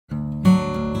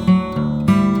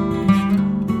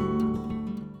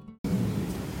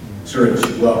Suraj,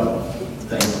 welcome.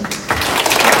 Thank you.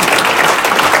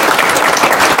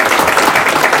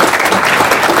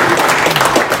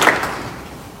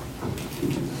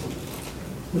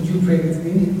 Would you pray with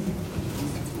me?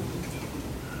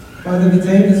 Father, we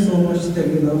thank you so much that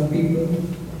you love people.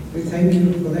 We thank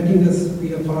you for letting us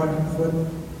be a part of what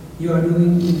you are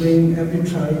doing to bring every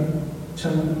tribe,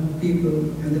 tongue, people,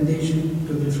 and the nation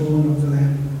to the throne of the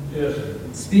Lamb. Yes.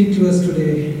 Speak to us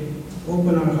today.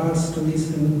 Open our hearts to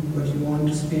listen what you want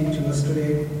to speak to us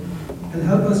today, and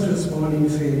help us to respond in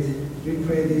faith. We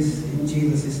pray this in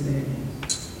Jesus' name.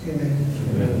 Amen.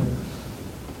 Amen.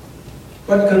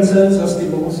 What concerns us the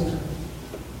most?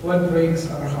 What breaks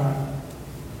our heart?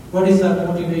 What is our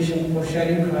motivation for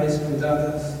sharing Christ with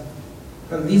others?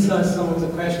 Well, these are some of the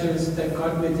questions that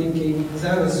got me thinking as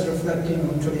I was reflecting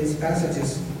on today's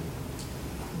passages.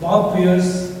 Bob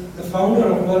Pierce, the founder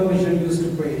of World Vision, used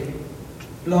to pray,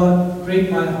 Lord, break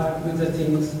my heart with the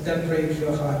things that break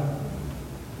your heart.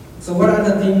 So what are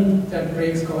the things that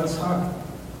breaks God's heart?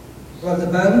 Well, the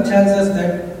Bible tells us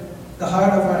that the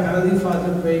heart of our Heavenly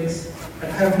Father breaks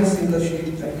at every single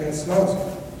sheep that gets lost.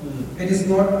 It is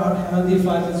not our Heavenly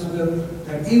Father's will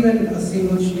that even a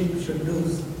single sheep should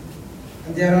lose.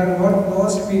 And there are a lot of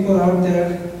lost people out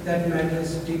there that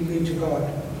matters deeply to God.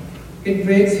 It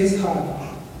breaks His heart.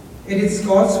 It is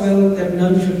God's will that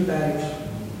none should perish.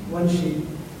 One sheep.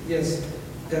 Yes,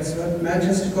 that's what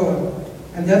matters to God.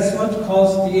 And that's what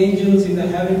caused the angels in the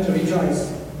heaven to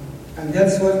rejoice. And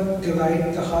that's what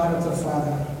delights the heart of the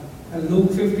Father. And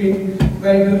Luke 15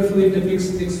 very beautifully depicts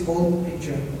this whole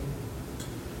picture.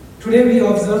 Today we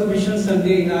observe Mission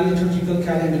Sunday in our liturgical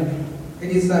calendar. It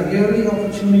is a yearly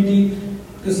opportunity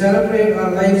to celebrate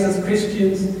our lives as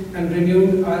Christians and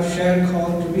renew our shared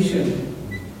call to mission.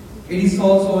 It is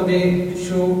also a day to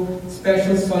show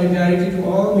special solidarity to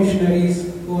all missionaries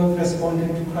who have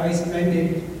responded to Christ's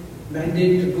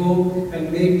mandate to go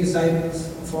and make disciples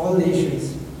of all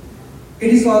nations.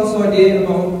 It is also a day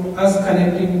about us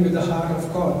connecting with the heart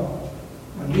of God.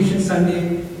 On Mission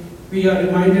Sunday, we are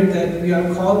reminded that we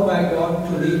are called by God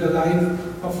to live a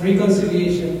life of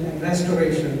reconciliation and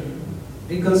restoration.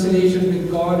 Reconciliation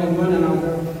with God and one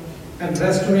another, and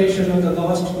restoration of the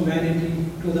lost humanity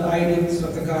to the ideals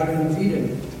of the Garden of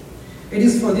Eden. It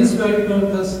is for this very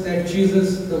purpose that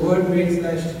Jesus, the Word made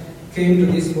flesh, came to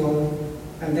this world,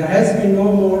 and there has been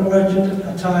no more urgent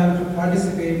a time to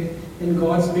participate in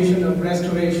God's mission of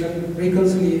restoration,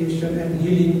 reconciliation, and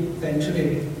healing than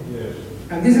today. Yes.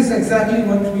 And this is exactly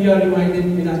what we are reminded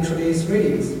in our today's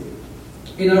readings.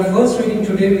 In our first reading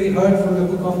today, we heard from the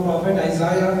book of Prophet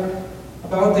Isaiah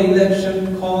about the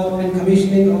election, call, and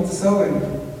commissioning of the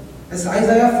servant. As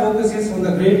Isaiah focuses on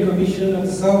the great commission of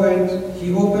the servant,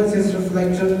 he opens his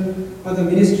reflection on the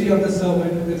ministry of the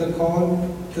servant with a call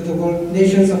to the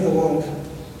nations of the world.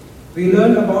 We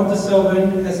learn about the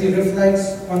servant as he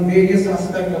reflects on various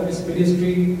aspects of his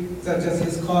ministry, such as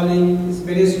his calling, his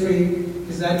ministry,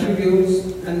 his attributes,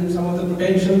 and some of the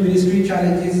potential ministry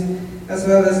challenges, as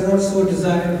well as not so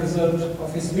desired result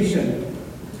of his mission.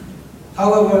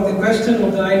 However, the question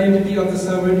of the identity of the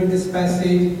servant in this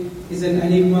passage is an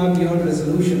enigma beyond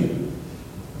resolution.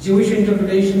 Jewish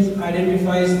interpretations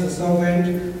identifies the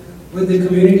servant with the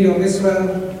community of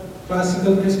Israel.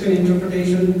 Classical Christian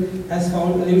interpretation has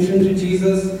found allusion to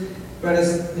Jesus,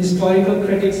 whereas historical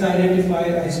critics identify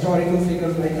a historical figure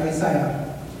like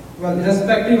Isaiah. Well,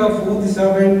 irrespective of who the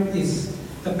servant is,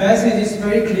 the passage is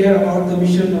very clear about the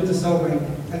mission of the servant,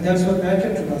 and that's what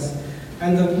matters to us.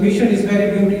 And the mission is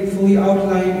very beautifully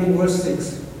outlined in verse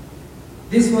 6.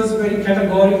 This verse very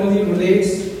categorically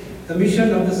relates the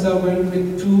mission of the servant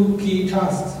with two key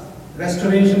tasks: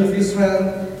 restoration of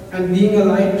Israel and being a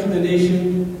light to the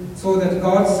nation, so that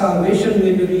God's salvation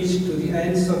may be reached to the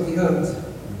ends of the earth.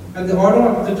 And the order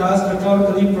of the task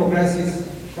rhetorically progresses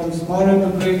from smaller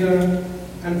to greater,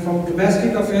 and from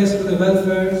domestic affairs to the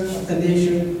welfare of the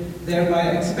nation,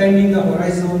 thereby expanding the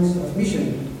horizons of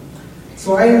mission.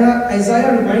 So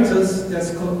Isaiah reminds us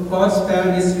that God's plan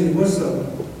is universal,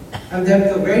 and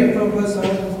that the very purpose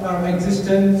of our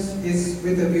existence is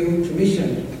with a view to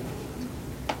mission.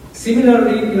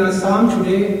 Similarly, in our psalm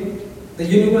today, the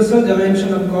universal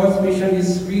dimension of God's mission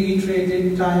is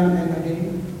reiterated time and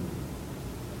again.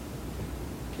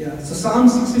 So Psalm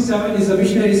 67 is a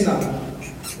missionary psalm.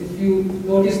 If you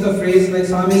notice the phrase, like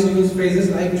psalmists use phrases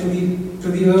like to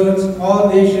the earth, all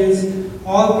nations,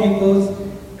 all peoples,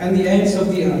 and the ends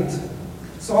of the earth.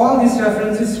 So all these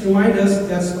references remind us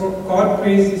that God's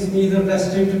praise is neither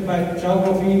restricted by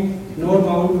geography nor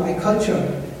bound by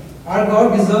culture. Our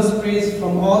God deserves praise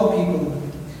from all people.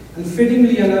 And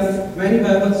fittingly enough, many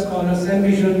Bible scholars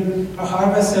envision a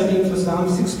harvest setting for Psalm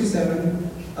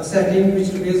 67, a a setting which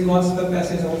today's gospel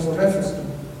passage also refers to.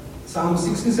 Psalm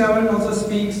 67 also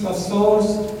speaks of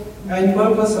source and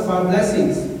purpose of our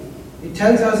blessings. It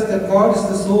tells us that God is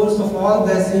the source of all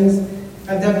blessings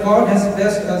and that God has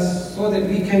blessed us so that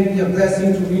we can be a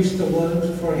blessing to reach the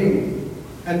world for Him.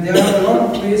 And there are a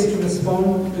lot of ways to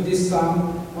respond to this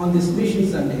psalm on this Mission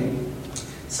Sunday.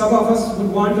 Some of us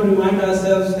would want to remind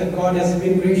ourselves that God has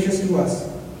been gracious to us.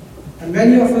 And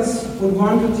many of us would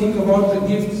want to think about the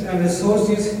gifts and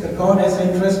resources that God has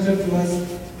entrusted to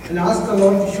us and ask the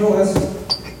Lord to show us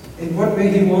in what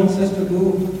way He wants us to do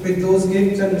with those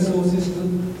gifts and resources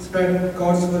to spread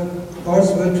God's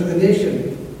word to the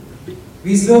nation.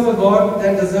 We serve a God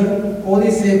that doesn't only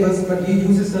save us, but He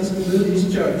uses us to build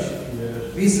His church.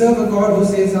 Yes. We serve a God who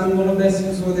says, I'm going to bless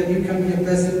you so that you can be a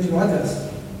blessing to others.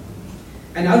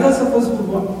 And others of us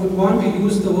would want to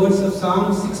use the words of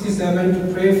Psalm 67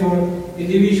 to pray for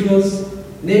individuals,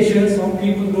 nations, or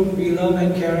people group we love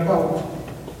and care about.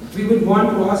 We would want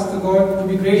to ask the God to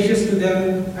be gracious to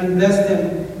them and bless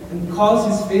them and cause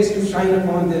His face to shine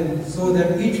upon them so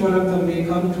that each one of them may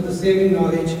come to the saving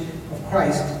knowledge of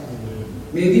Christ.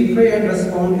 May we pray and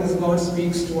respond as God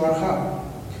speaks to our heart.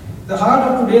 The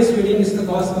heart of today's reading is the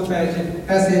gospel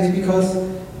passage because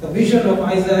the vision of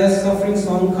Isaiah's suffering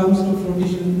song comes to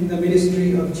fruition in the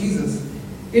ministry of Jesus.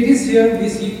 It is here we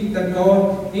see what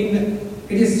God in and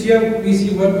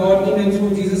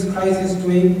through Jesus Christ is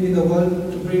doing in the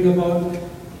world to bring about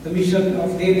the mission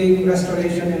of healing,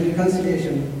 restoration, and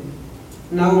reconciliation.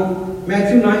 Now,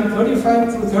 Matthew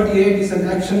 9:35 through 38 is an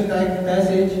action-packed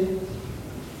passage.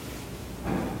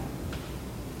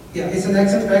 It's an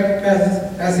action-packed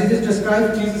passage. It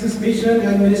describes Jesus' mission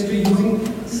and ministry using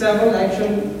several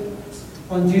actions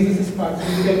on Jesus' part. So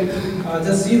you can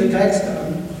just see the text.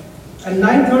 And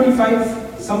 9:35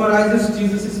 summarizes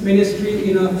Jesus'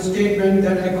 ministry in a statement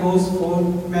that echoes for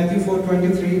Matthew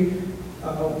 4:23,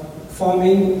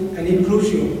 forming an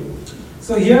inclusio.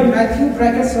 So here Matthew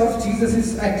brackets off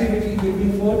Jesus' activity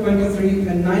between 4:23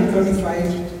 and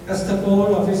 9:35 as the core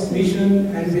of His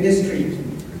mission and ministry.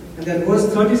 And then verse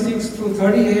 36 through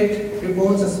 38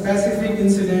 reports a specific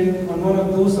incident on one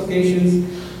of those occasions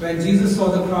when Jesus saw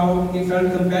the crowd, He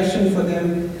felt compassion for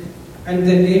them, and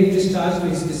then gave discharge to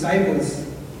His disciples.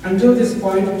 Until this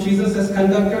point, Jesus has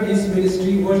conducted His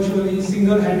ministry virtually,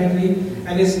 single-handedly,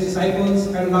 and His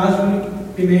disciples have largely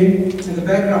remained in the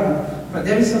background. But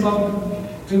that is about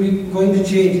to be going to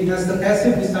change, as the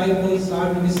passive disciples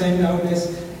are to be sent out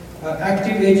as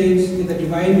active agents in the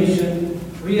divine mission,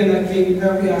 reenacting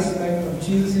every aspect of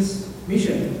Jesus'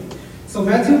 mission. So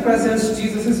Matthew presents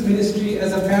Jesus' ministry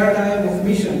as a paradigm of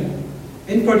mission.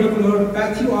 In particular,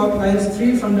 Matthew outlines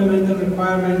three fundamental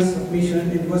requirements of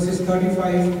mission in verses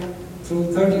 35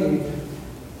 through 38.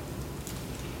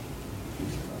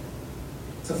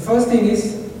 So first thing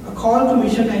is, a call to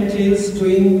mission entails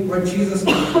doing what Jesus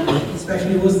did,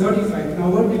 especially verse 35. Now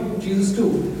what did Jesus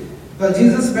do? Well,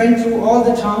 Jesus went through all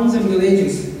the towns and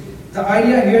villages. The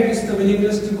idea here is the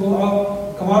willingness to come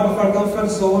out of our comfort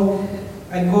zone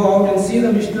and go out and see the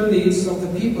missional needs of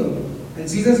the people. And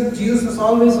Jesus was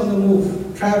always on the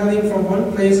move, traveling from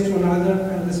one place to another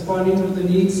and responding to the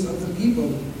needs of the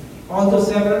people. Although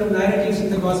several narratives in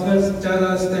the Gospels tell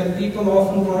us that people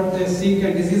often brought their sick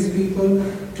and diseased people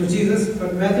to Jesus,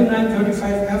 but Matthew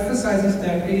 9:35 emphasizes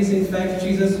that it is in fact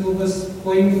Jesus who was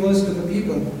going first to the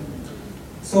people.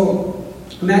 So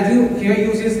Matthew here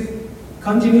uses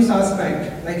continuous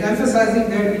aspect, like emphasizing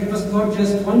that it was not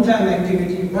just one-time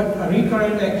activity, but a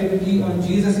recurrent activity on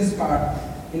Jesus' part.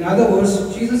 In other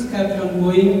words, Jesus kept on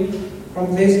going from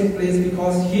place to place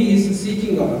because He is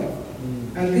seeking God.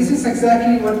 And this is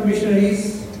exactly what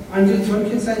missionaries until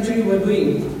 20th century were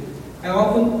doing. I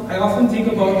often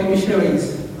think about the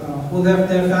missionaries who left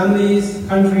their families,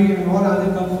 country, and all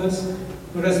other comforts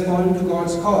to respond to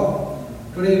God's call.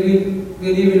 Today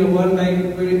we live in a world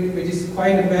which is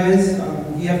quite advanced.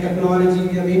 We have technology,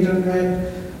 we have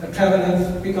internet, travel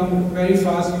has become very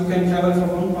fast. You can travel from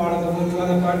one part of the world to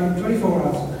other part in 24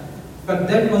 hours. But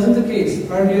that wasn't the case.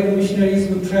 Earlier missionaries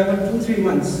would travel 2-3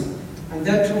 months, and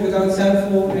that too without cell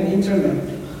phone and internet.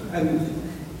 And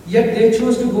yet they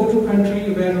chose to go to a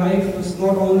country where life was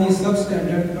not only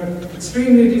substandard, but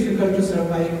extremely difficult to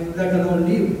survive, let alone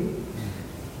live.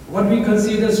 What we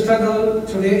consider struggle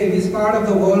today in this part of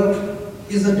the world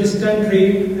is a distant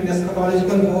dream and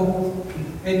eschatological hope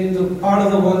in the part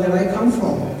of the world that I come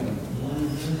from.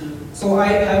 So I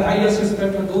have highest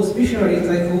respect for those missionaries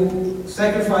who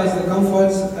sacrificed the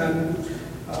comforts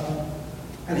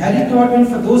and had it not been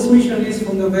for those missionaries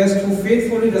from the West who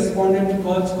faithfully responded to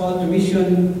God's call to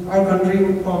mission, our country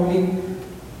would probably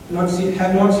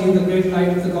have not seen the great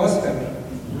light of the gospel.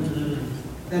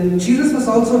 Then Jesus was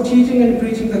also teaching and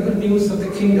preaching the good news of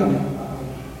the kingdom.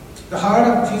 The heart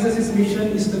of Jesus' mission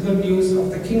is the good news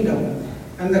of the kingdom.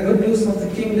 And the good news of the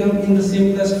kingdom in the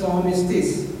simplest form is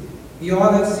this. We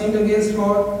all have sinned against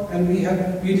God and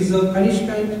we deserve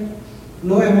punishment.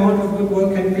 No amount of good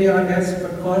work can pay our debts,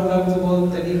 but God loved the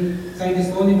world that He sent His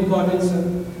only begotten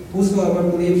Son. Whosoever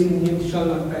believes in Him shall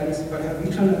not perish, but have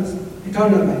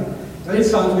eternal life. Well, it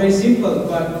sounds very simple,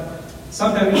 but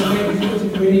sometimes it's very difficult to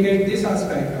communicate this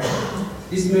aspect.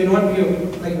 This may not be a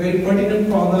very pertinent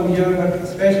problem here, but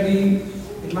especially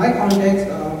in my context,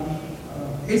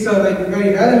 it's a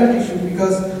very relevant issue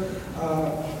because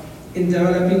in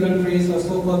developing countries or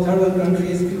so-called third world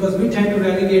countries, because we tend to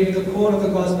relegate the core of the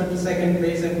gospel to second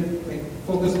place and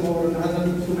focus more on other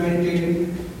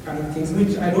humanitarian kind of things,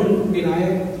 which I don't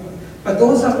deny, but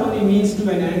those are only means to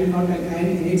an end, not an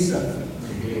end in itself.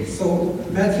 So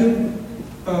Matthew,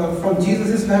 from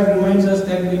Jesus' life, reminds us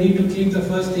that we need to keep the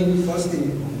first thing first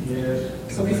thing.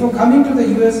 Yes. So before coming to the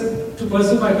US to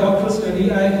pursue my doctoral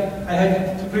study, I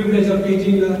had the privilege of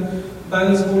teaching the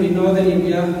Bible school in northern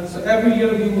India. So every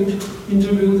year we would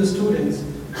interview the students.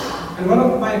 And one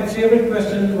of my favorite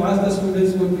questions to ask the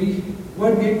students would be,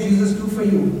 what did Jesus do for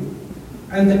you?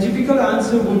 And the typical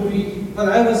answer would be, well,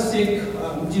 I was sick,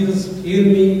 Jesus healed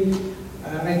me,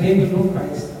 I came to know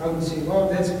Christ. I would say, wow,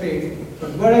 that's great.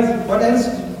 But what else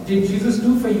did Jesus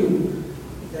do for you?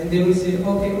 And they will say,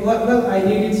 okay, well, I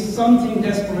needed something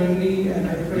desperately, and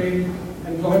I prayed,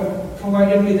 and God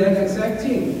provided me that exact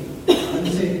thing. And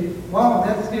you say, wow,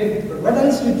 that's great. But what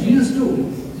else did Jesus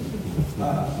do?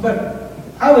 But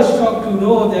I was shocked to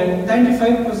know that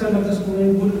 95% of the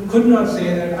students could not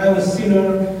say that I was a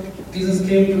sinner. Jesus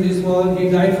came to this world, He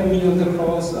died for me on the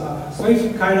cross. So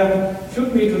it kind of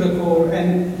shook me to the core,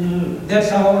 and that's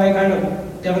how I kind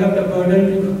of developed a burden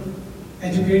to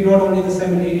educate not only the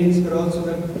seminarians but also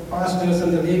the pastors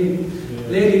and the lay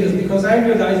leaders, because I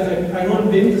realized that I don't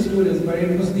blame the students, but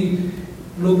it was the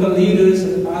local leaders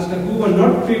and the pastor who were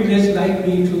not privileged like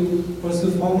me to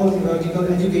pursue formal theological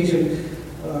education.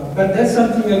 But that's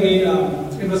something again,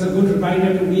 it was a good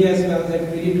reminder to me as well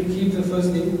that we need to keep the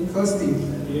first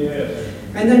thing. Yes.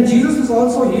 And then Jesus was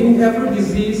also healing every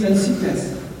disease and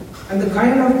sickness. And the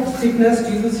kind of sickness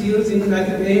Jesus heals in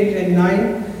Matthew 8 and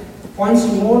 9 points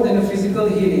to more than a physical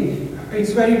healing.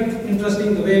 It's very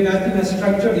interesting the way Matthew has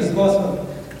structured his gospel.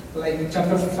 Like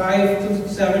chapter 5 to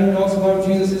 7 talks about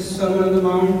Jesus' Sermon on the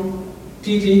Mount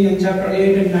teaching, and chapter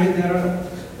 8 and 9 there are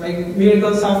like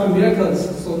miracles after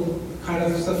miracles. So kind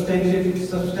of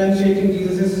substantiating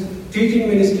Jesus' teaching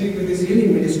ministry with his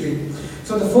healing ministry.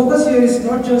 So the focus here is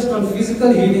not just on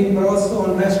physical healing, but also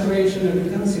on restoration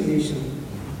and reconciliation.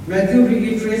 Matthew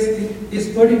reiterates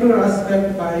this particular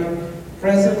aspect by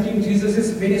presenting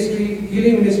Jesus' ministry,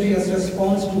 healing ministry, as a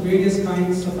response to various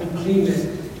kinds of uncleanness.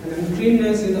 And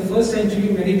uncleanness in the first century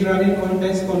Mediterranean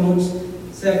context connotes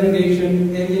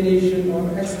segregation, alienation, or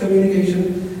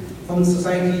excommunication from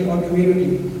society or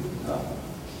community.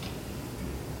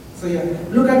 So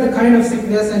look at the kind of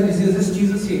sickness and diseases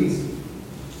Jesus heals.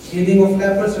 Healing of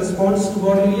lepers, response to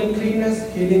bodily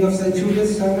uncleanness. Healing of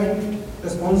centurion's servant,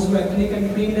 response to ethnic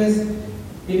uncleanness.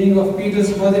 Healing of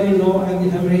Peter's mother-in-law and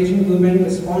the hemorrhaging woman,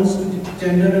 response to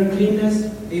gender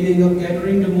uncleanness. Healing of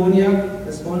Gadarene demoniac,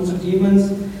 response to demons.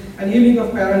 And healing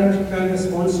of paralytic man,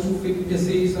 response to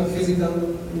disease or physical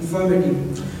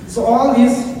infirmity. So all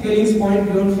these healings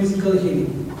point beyond physical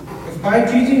healing. If by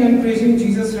teaching and preaching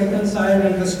Jesus reconciled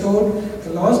and restored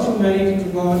the lost humanity to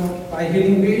God, by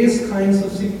healing various kinds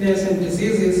of sickness and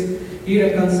diseases, He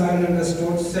reconciled and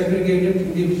restored segregated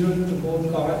individuals to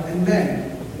both God and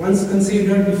man. Once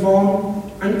considered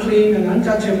deformed, unclean and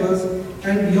untouchables,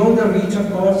 and beyond the reach of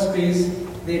God's grace,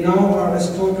 they now are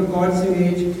restored to God's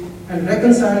image and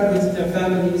reconciled with their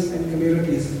families and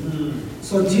communities.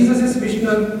 So Jesus'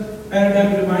 missional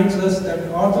paradigm reminds us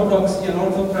that orthodoxy and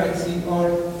orthopraxy,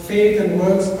 or faith and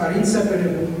works, are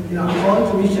inseparable in our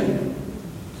call to mission.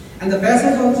 And the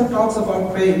passage also talks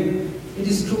about praying. It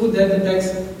is true that the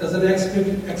text doesn't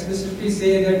explicitly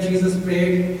say that Jesus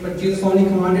prayed, but Jesus only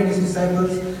commanded His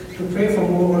disciples to pray for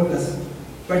more workers.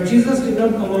 But Jesus did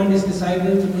not command His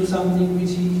disciples to do something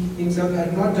which He Himself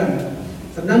had not done.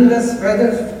 So nonetheless,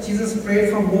 whether Jesus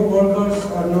prayed for more workers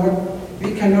or not,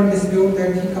 we cannot dispute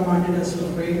that He commanded us to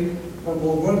pray for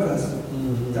more workers.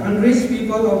 The unreached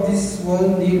people of this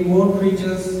world need more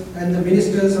preachers and the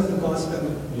ministers of the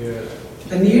gospel. Yeah.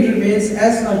 The need remains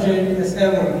as urgent as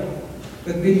ever,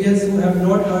 with billions who have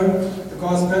not heard the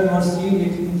gospel or seen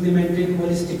it implemented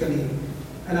holistically.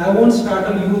 And I won't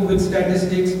startle you with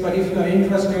statistics, but if you are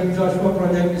interested, Joshua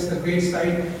Project is the great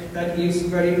site that gives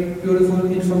very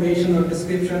beautiful information or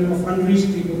description of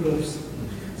unreached people groups.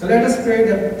 So let us pray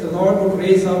that the Lord would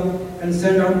raise up and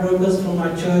send out workers from our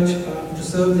church to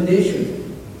serve the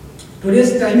nation.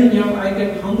 Today's standing here, I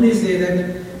can humbly say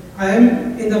that I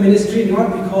am in the ministry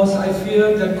not because I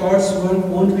fear that God's work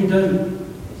won't be done.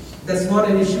 That's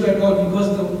not an issue at all,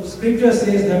 because the scripture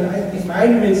says that if I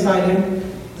remain silent,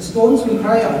 the stones will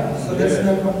cry out. So that's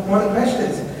not a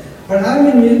question. But I'm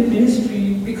in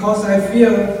ministry because I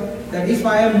fear that if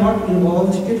I am not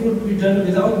involved, it would be done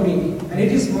without me. And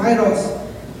it is my loss.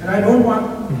 And I don't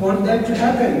want that to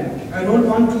happen. I don't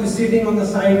want to be sitting on the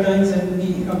sidelines and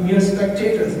be a mere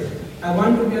spectators. I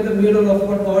want to be at the middle of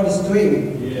what God is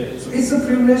doing. Yes. So it's a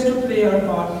privilege to play our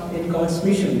part in God's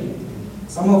mission.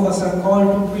 Some of us are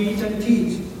called to preach and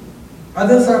teach.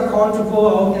 Others are called to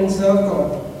go out and serve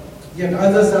God. Yet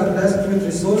others are blessed with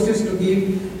resources to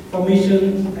give for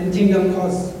mission and kingdom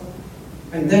cause.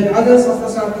 And then others of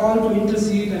us are called to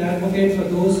intercede and advocate for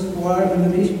those who are in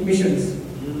the missions.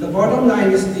 The bottom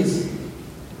line is this: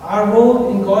 our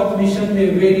role in God's mission may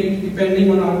vary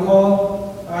depending on our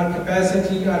call, our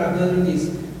capacity, our abilities.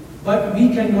 But we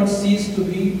cannot cease to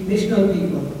be missional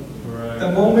people. Right.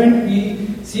 The moment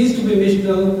we cease to be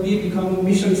missional, we become a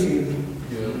mission field.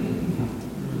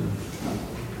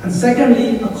 And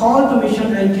secondly, a call to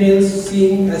mission entails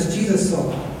seeing as Jesus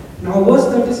saw. Now verse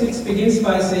 36 begins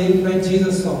by saying, when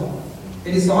Jesus saw.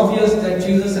 It is obvious that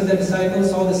Jesus and the disciples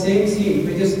saw the same scene,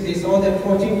 which is they saw the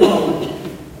approaching crowd.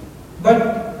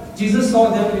 But Jesus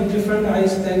saw them with different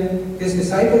eyes than his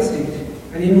disciples did.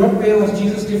 And in what way was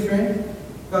Jesus different?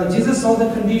 Well, Jesus saw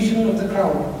the condition of the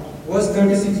crowd. Verse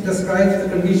 36 describes the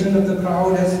condition of the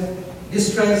crowd as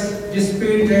distressed,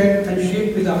 dispirited, and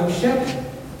sheep without shepherd.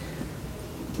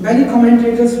 Many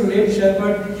commentators relate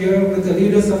shepherd here with the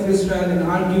leaders of Israel and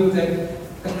argue that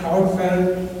the crowd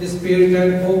felt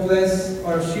dispirited, hopeless,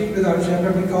 or sheep without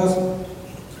shepherd because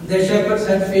their shepherds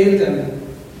had failed them.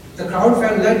 The crowd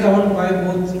felt let down by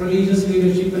both religious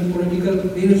leadership and political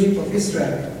leadership of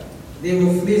Israel. They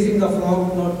were fleecing the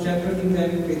flock, not shepherding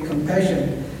them with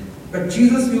compassion. But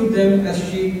Jesus viewed them as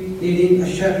sheep needing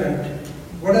a shepherd.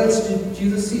 What else did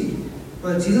Jesus see?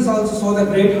 Well, Jesus also saw the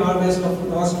great harvest of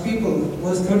lost people.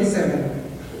 Verse 37.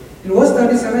 In verse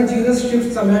 37, Jesus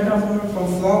shifts the metaphor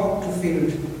from flock to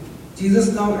field.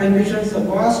 Jesus now envisions a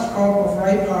vast crop of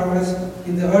ripe harvest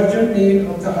in the urgent need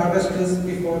of the harvesters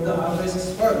before the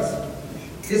harvest spoils.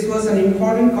 This was an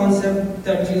important concept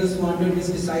that Jesus wanted his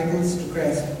disciples to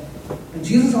grasp. And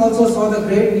Jesus also saw the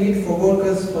great need for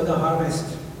workers for the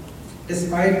harvest.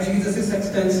 Despite Jesus'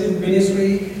 extensive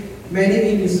ministry,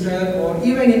 many in Israel or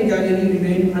even in Galilee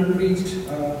remained unreached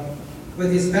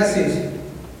with his message.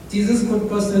 Jesus could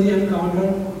personally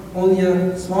encounter only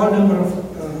a small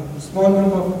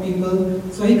group of people,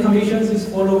 so he commissions his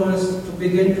followers to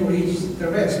begin to reach the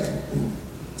rest.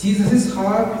 Jesus'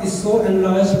 heart is so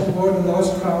enlarged toward the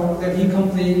lost crowd that he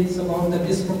complains about the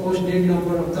disproportionate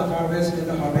number of the harvest and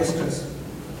the harvesters.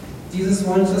 Jesus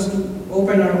wants us to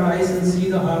open our eyes and see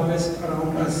the harvest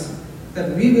around us,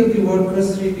 that we will be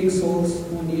workers reaping souls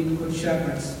who need good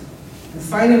shepherds. And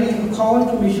finally, a call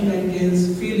to mission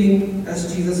entails feeling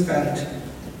as Jesus felt.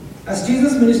 As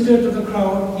Jesus ministered to the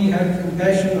crowd, he had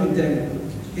compassion on them.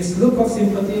 His look of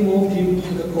sympathy moved him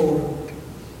to the core.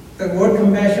 The word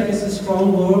compassion is a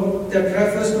strong word that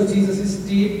refers to Jesus'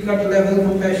 deep, gut-level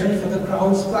compassion for the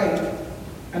crowd's plight.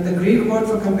 And the Greek word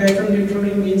for compassion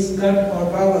literally means gut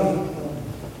or bowel.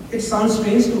 It sounds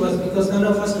strange to us because none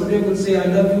of us today would say, I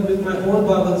love you with my whole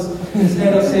bowels,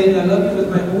 instead of saying, I love you with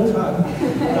my whole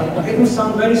heart. It would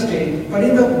sound very strange. But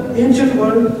in the ancient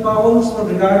world, bowels were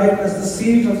regarded as the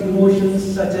seat of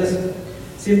emotions such as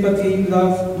sympathy,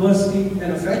 love, mercy,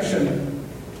 and affection.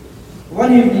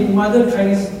 One evening, Mother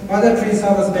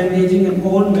Teresa was bandaging an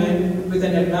old man with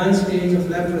an advanced stage of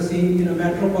leprosy in a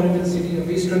metropolitan city of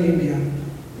eastern India.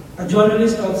 A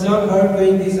journalist observed her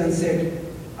doing this and said,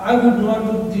 I would not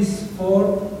do this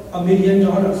for $1 million.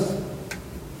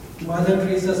 Mother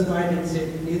Teresa smiled and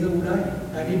said, neither would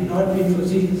I. I did not mean for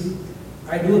Jesus.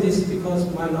 I do this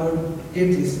because my Lord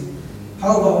did this.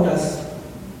 How about us?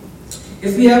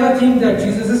 If we ever think that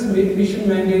Jesus' mission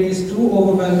mandate is too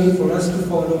overwhelming for us to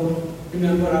follow,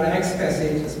 remember our Acts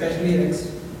passage, especially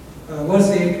verse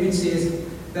 8, which says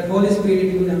that Holy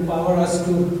Spirit will empower us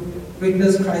to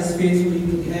witness Christ faithfully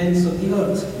to the ends of the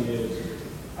earth. Yes.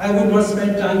 I would not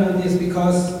spend time on this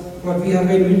because what we have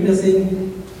been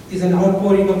witnessing is an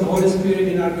outpouring of the Holy Spirit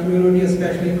in our community,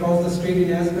 especially across the street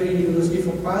in Asbury University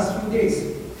for the past few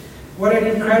days. What an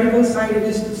incredible sight it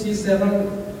is to see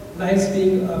several lives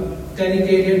being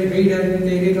dedicated,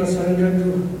 rededicated, or surrendered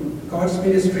to God's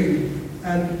ministry.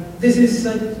 And this is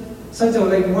such a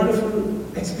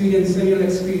wonderful experience, surreal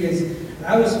experience.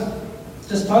 I was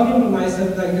just talking to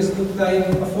myself like this looked like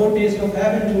a foretaste of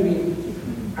heaven to me.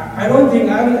 I don't think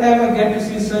I will ever get to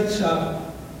see such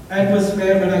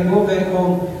atmosphere when I go back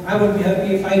home. I would be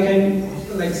happy if I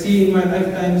can like see in my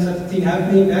lifetime such a thing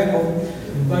happening back home.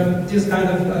 But this kind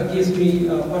of gives me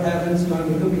what heaven's going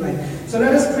to look like. So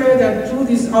let us pray that through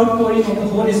this outpouring of the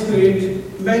Holy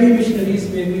Spirit, many missionaries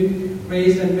may be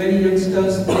raised and many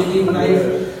youngsters may give life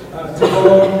to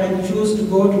God and choose to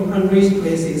go to unreached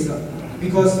places.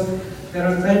 Because there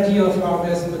are plenty of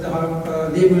harvests, but the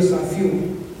labors are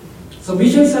few. So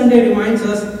Mission Sunday reminds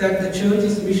us that the church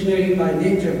is missionary by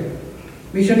nature.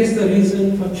 Mission is the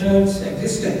reason for church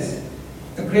existence.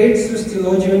 The great Swiss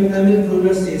theologian Emil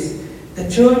Brunner says, the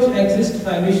church exists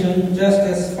by mission just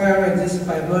as fire exists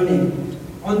by burning.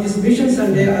 On this Mission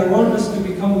Sunday, I want us to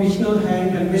become missional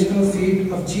hand and missional feet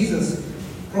of Jesus,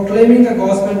 proclaiming the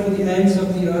gospel to the ends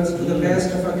of the earth to the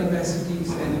best of our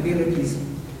capacities and abilities.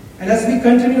 And as we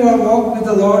continue our walk with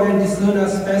the Lord and discern our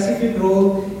specific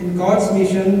role in God's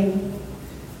mission,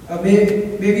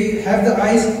 may we have the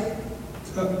eyes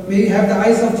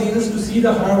of Jesus to see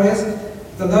the harvest,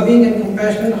 the loving and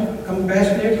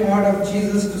compassionate heart of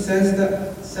Jesus to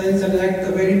sense and act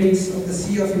the very needs of the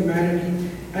sea of humanity,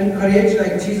 and courage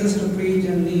like Jesus to preach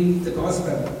and lead the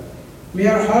gospel. May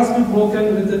our hearts be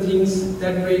broken with the things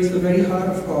that breaks the very heart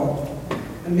of God.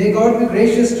 And may God be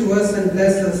gracious to us and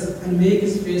bless us and make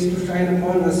His face to shine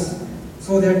upon us,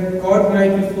 so that God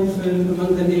might be fulfilled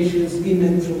among the nations in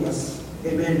and through us.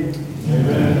 Amen.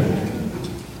 Amen.